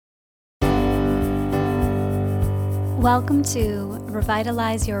Welcome to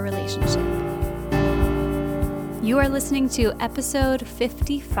Revitalize Your Relationship. You are listening to episode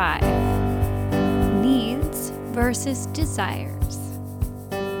 55, Needs versus Desires.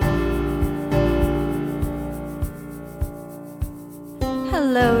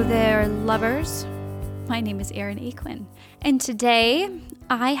 Hello there, lovers. My name is Erin Aquin, and today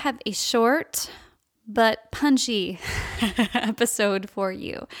I have a short but punchy episode for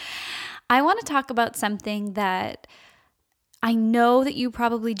you. I want to talk about something that I know that you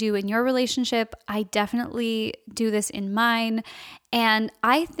probably do in your relationship. I definitely do this in mine. And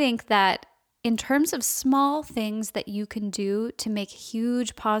I think that in terms of small things that you can do to make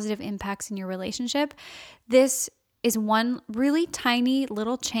huge positive impacts in your relationship, this is one really tiny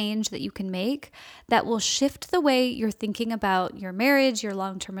little change that you can make that will shift the way you're thinking about your marriage, your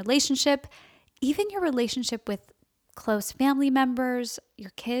long-term relationship, even your relationship with close family members,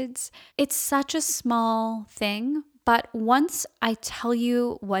 your kids. It's such a small thing, but once I tell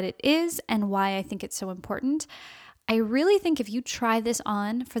you what it is and why I think it's so important, I really think if you try this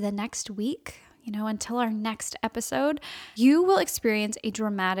on for the next week, until our next episode, you will experience a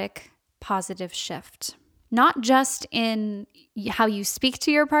dramatic positive shift. Not just in how you speak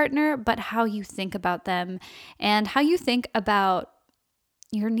to your partner, but how you think about them and how you think about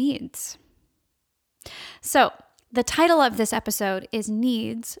your needs. So, the title of this episode is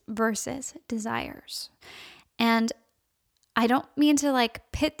Needs versus Desires. And I don't mean to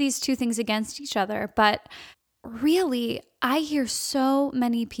pit these two things against each other, but really, I hear so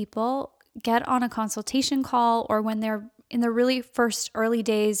many people get on a consultation call or when they're in the really first early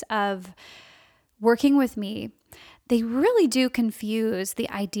days of working with me, they really do confuse the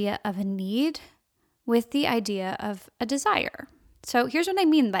idea of a need with the idea of a desire. So here's what I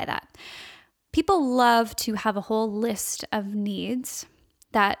mean by that. People love to have a whole list of needs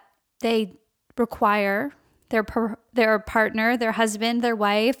that they require their partner, their husband, their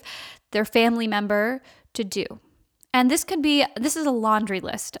wife, their family member to do. And this is a laundry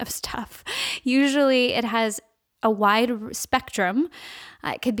list of stuff. Usually it has a wide spectrum.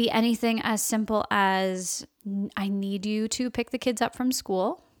 It could be anything as simple as I need you to pick the kids up from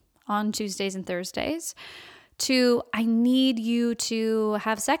school on Tuesdays and Thursdays, to I need you to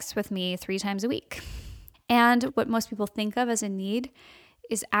have sex with me 3 times a week. And what most people think of as a need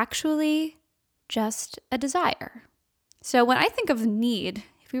is actually just a desire. So when I think of need,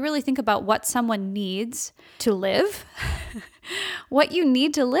 if we really think about what someone needs to live, what you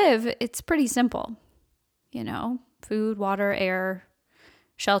need to live, it's pretty simple. Food, water, air,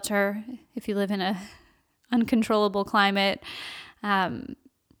 shelter, if you live in an uncontrollable climate,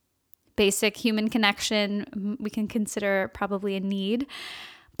 basic human connection, we can consider probably a need.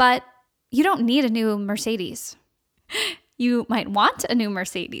 But you don't need a new Mercedes. You might want a new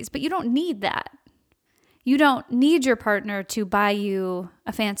Mercedes, but you don't need that. You don't need your partner to buy you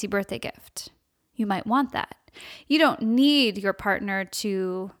a fancy birthday gift. You might want that. You don't need your partner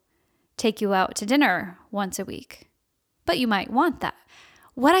to take you out to dinner once a week, but you might want that.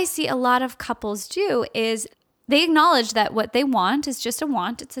 What I see a lot of couples do is they acknowledge that what they want is just a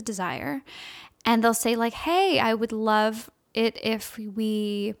want, it's a desire. And they'll say hey, I would love it if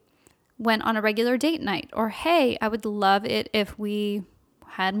we went on a regular date night. Or hey, I would love it if we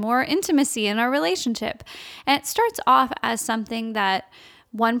had more intimacy in our relationship. And it starts off as something that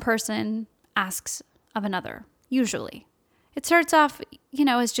one person asks of another, usually. It starts off,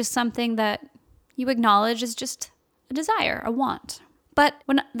 as just something that you acknowledge is just a desire, a want. But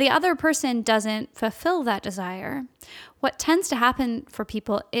when the other person doesn't fulfill that desire, what tends to happen for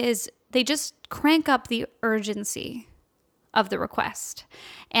people is they just crank up the urgency of the request.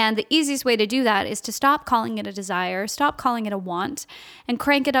 And the easiest way to do that is to stop calling it a desire, stop calling it a want, and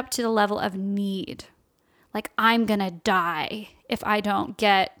crank it up to the level of need. I'm gonna die if I don't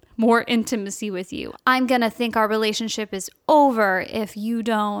get more intimacy with you. I'm gonna think our relationship is over if you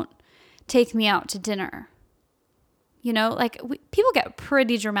don't take me out to dinner. People get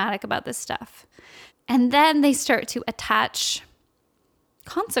pretty dramatic about this stuff. And then they start to attach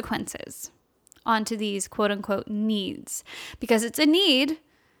consequences onto these quote unquote needs, because it's a need,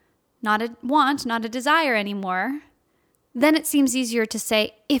 not a want, not a desire anymore. Then it seems easier to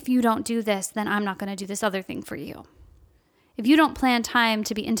say, if you don't do this, then I'm not going to do this other thing for you. If you don't plan time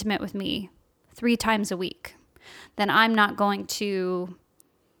to be intimate with me 3 times a week, then I'm not going to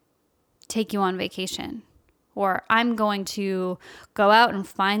take you on vacation. Or I'm going to go out and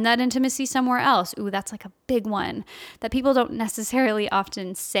find that intimacy somewhere else. Ooh, that's a big one that people don't necessarily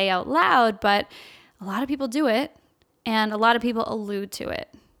often say out loud, but a lot of people do it, and a lot of people allude to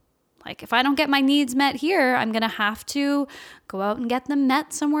it. If I don't get my needs met here, I'm going to have to go out and get them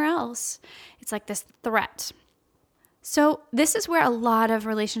met somewhere else. It's this threat. So this is where a lot of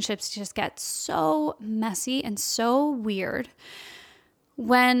relationships just get so messy and so weird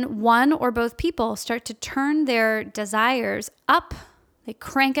when one or both people start to turn their desires up. They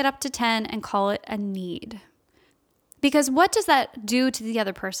crank it up to 10 and call it a need. Because what does that do to the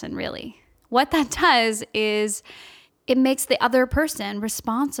other person, really? What that does is it makes the other person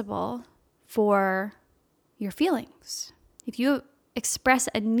responsible for your feelings. If you express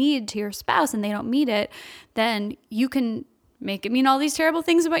a need to your spouse and they don't meet it, then you can make it mean all these terrible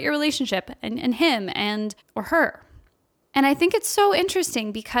things about your relationship and him and or her. And I think it's so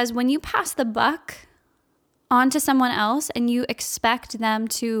interesting because when you pass the buck on to someone else and you expect them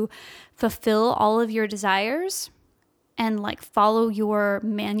to fulfill all of your desires and like follow your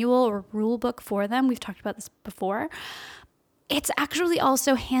manual or rule book for them, we've talked about this before, it's actually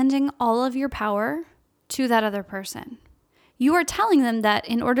also handing all of your power to that other person. You are telling them that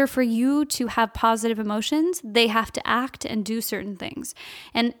in order for you to have positive emotions, they have to act and do certain things.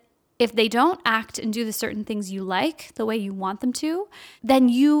 And if they don't act and do the certain things you like, the way you want them to, then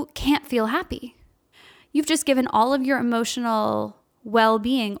you can't feel happy. You've just given all of your emotional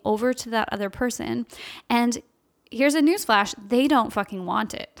well-being over to that other person. And here's a newsflash, they don't fucking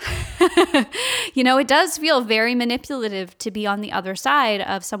want it. It does feel very manipulative to be on the other side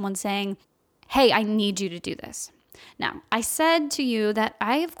of someone saying, hey, I need you to do this. Now, I said to you that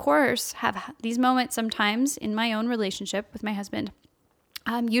I, of course, have these moments sometimes in my own relationship with my husband.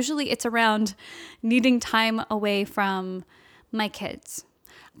 Usually it's around needing time away from my kids.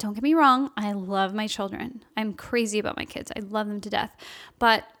 Don't get me wrong, I love my children. I'm crazy about my kids. I love them to death.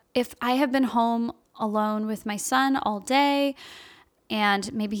 But if I have been home alone with my son all day,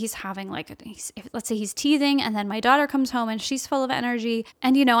 and maybe he's having let's say he's teething, and then my daughter comes home and she's full of energy,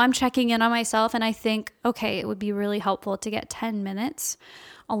 and I'm checking in on myself, and I think, okay, it would be really helpful to get 10 minutes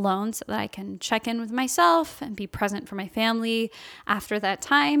alone so that I can check in with myself and be present for my family after that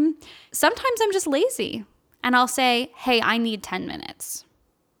time. Sometimes I'm just lazy and I'll say, hey, I need 10 minutes.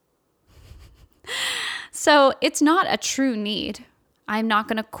 So it's not a true need. I'm not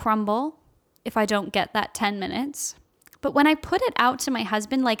going to crumble if I don't get that 10 minutes. But when I put it out to my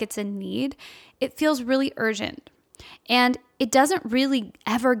husband like it's a need, it feels really urgent. And it doesn't really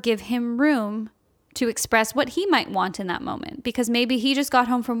ever give him room to express what he might want in that moment, because maybe he just got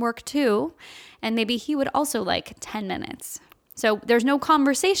home from work too, and maybe he would also like 10 minutes. So there's no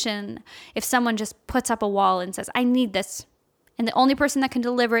conversation if someone just puts up a wall and says, I need this, and the only person that can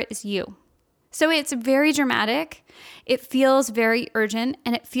deliver it is you. So it's very dramatic, it feels very urgent,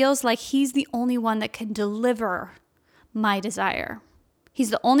 and it feels like he's the only one that can deliver my desire. He's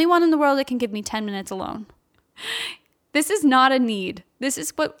the only one in the world that can give me 10 minutes alone. This is not a need. This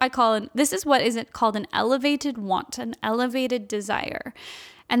is what is called an elevated want, an elevated desire.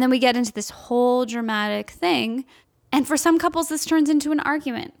 And then we get into this whole dramatic thing. And for some couples, this turns into an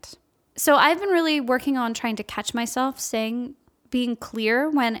argument. So I've been really working on trying to catch myself being clear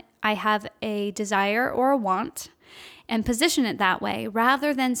when I have a desire or a want and position it that way,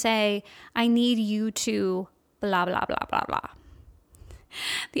 rather than say, I need you to blah, blah, blah, blah, blah.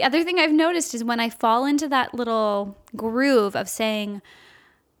 The other thing I've noticed is when I fall into that little groove of saying,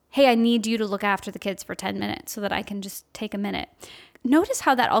 hey, I need you to look after the kids for 10 minutes so that I can just take a minute. Notice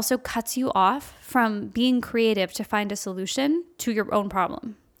how that also cuts you off from being creative to find a solution to your own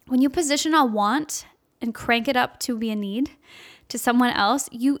problem. When you position a want and crank it up to be a need to someone else,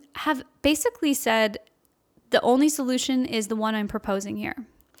 you have basically said the only solution is the one I'm proposing here.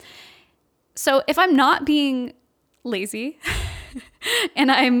 So if I'm not being lazy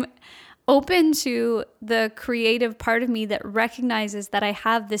and I'm open to the creative part of me that recognizes that I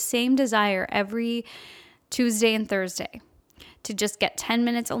have the same desire every Tuesday and Thursday to just get 10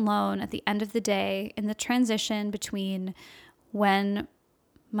 minutes alone at the end of the day in the transition between when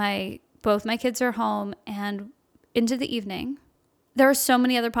both my kids are home and into the evening, there are so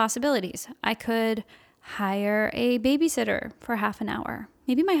many other possibilities. I could hire a babysitter for half an hour.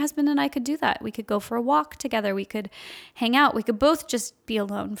 Maybe my husband and I could do that. We could go for a walk together. We could hang out. We could both just be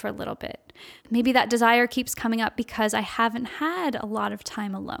alone for a little bit. Maybe that desire keeps coming up because I haven't had a lot of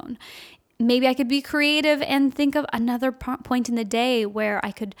time alone. Maybe I could be creative and think of another point in the day where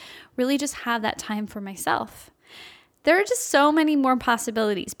I could really just have that time for myself. There are just so many more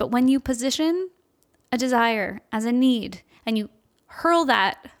possibilities. But when you position a desire as a need and you hurl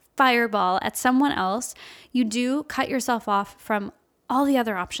that fireball at someone else, you do cut yourself off from all the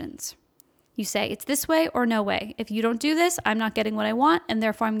other options. You say, it's this way or no way. If you don't do this, I'm not getting what I want, and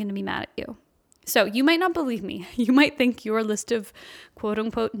therefore I'm going to be mad at you. So you might not believe me. You might think your list of quote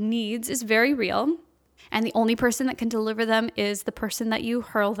unquote needs is very real, and the only person that can deliver them is the person that you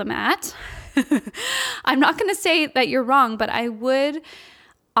hurl them at. I'm not going to say that you're wrong, but I would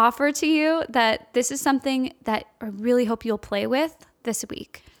offer to you that this is something that I really hope you'll play with this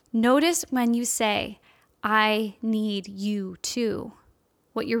week. Notice when you say, I need you too.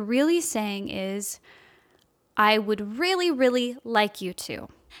 What you're really saying is, I would really, really like you to.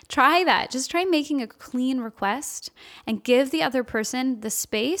 Try that. Just try making a clean request and give the other person the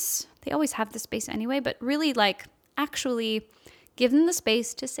space. They always have the space anyway, but really actually give them the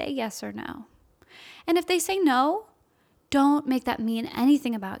space to say yes or no. And if they say no, don't make that mean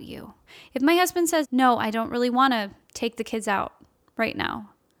anything about you. If my husband says, no, I don't really want to take the kids out right now,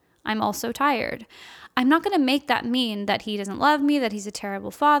 I'm also tired, I'm not going to make that mean that he doesn't love me, that he's a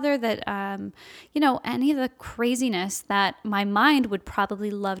terrible father, that, any of the craziness that my mind would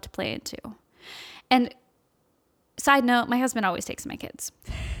probably love to play into. And side note, my husband always takes my kids.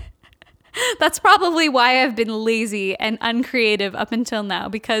 That's probably why I've been lazy and uncreative up until now,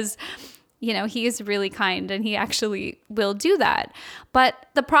 because he is really kind and he actually will do that. But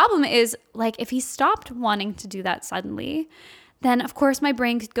the problem is, if he stopped wanting to do that suddenly, then of course my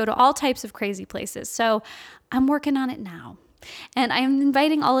brain could go to all types of crazy places. So I'm working on it now. And I'm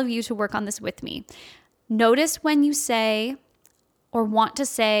inviting all of you to work on this with me. Notice when you say or want to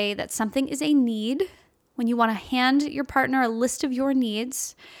say that something is a need, when you want to hand your partner a list of your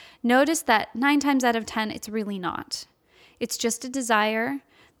needs, notice that 9 times out of 10, it's really not. It's just a desire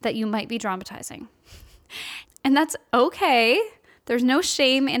that you might be dramatizing. And that's okay. There's no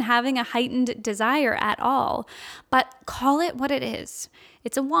shame in having a heightened desire at all, but call it what it is.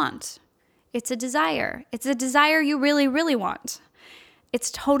 It's a want. It's a desire. It's a desire you really, really want.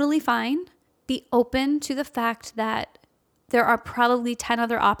 It's totally fine. Be open to the fact that there are probably 10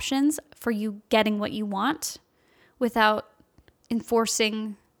 other options for you getting what you want without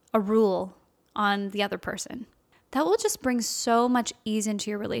enforcing a rule on the other person. That will just bring so much ease into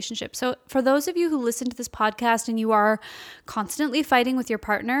your relationship. So for those of you who listen to this podcast and you are constantly fighting with your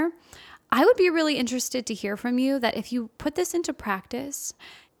partner, I would be really interested to hear from you that if you put this into practice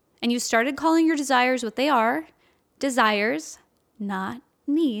and you started calling your desires what they are, desires, not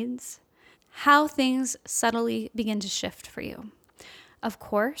needs, how things subtly begin to shift for you. Of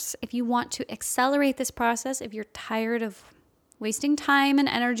course, if you want to accelerate this process, if you're tired of wasting time and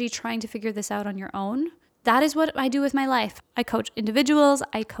energy trying to figure this out on your own, that is what I do with my life. I coach individuals,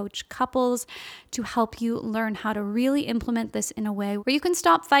 I coach couples to help you learn how to really implement this in a way where you can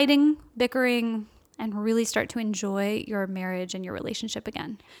stop fighting, bickering, and really start to enjoy your marriage and your relationship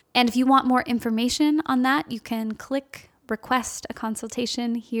again. And if you want more information on that, you can click request a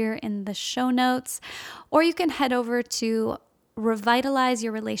consultation here in the show notes, or you can head over to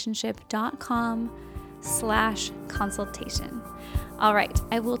revitalizeyourrelationship.com/consultation. All right,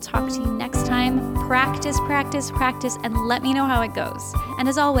 I will talk to you next time. Practice, practice, practice, and let me know how it goes. And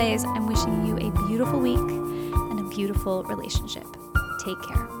as always, I'm wishing you a beautiful week and a beautiful relationship. Take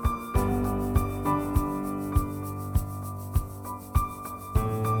care.